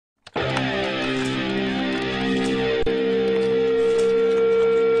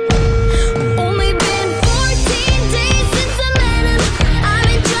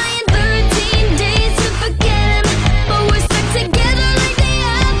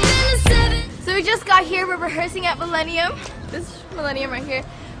here. We're rehearsing at Millennium. This Millennium right here.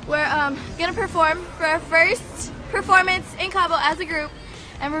 We're gonna perform for our first performance in Cabo as a group,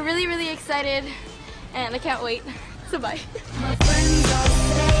 and we're really, really excited, and I can't wait. So bye. My friends all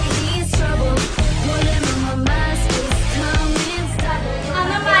say he's trouble. On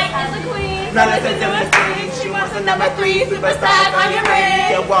the mic is the queen. Now listen to the thing. She wants a number 3 superstar on your brain.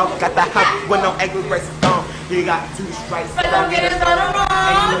 You walk, got the hop with no angry braces on. You got 2 stripes, but don't get us on the wrong.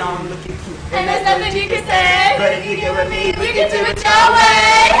 And you know I'm looking cute. And there's nothing you can say. But if you get with me, we can can do do it it your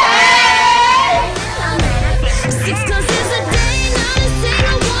way. Hey! 6 'cause it's a day, not a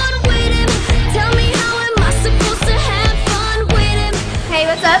single one with him. Tell me how am I supposed to have fun with him? Hey,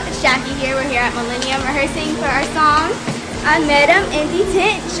 what's up? It's Jackie here. We're here at Millennium rehearsing for our song. I met him in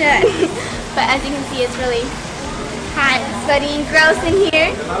detention. But as you can see, it's really hot, studying gross in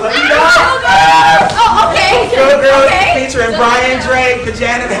here. Oh, okay. Good Girls Okay. featuring Brian Drake, the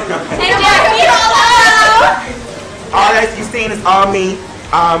janitor. And Jackie, hello. All that you seen is all me.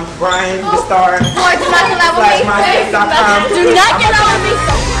 Brian, the star. More to not get out with me. MySpace.com. Do not get out with me.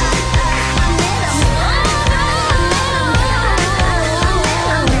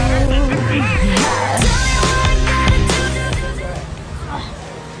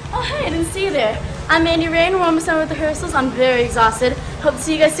 Oh, hey, I didn't see you there. I'm Mandy Rain. We're almost done with the rehearsals. I'm very exhausted. Hope to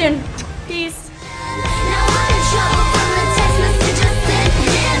see you guys soon. Peace. Now I'm in trouble.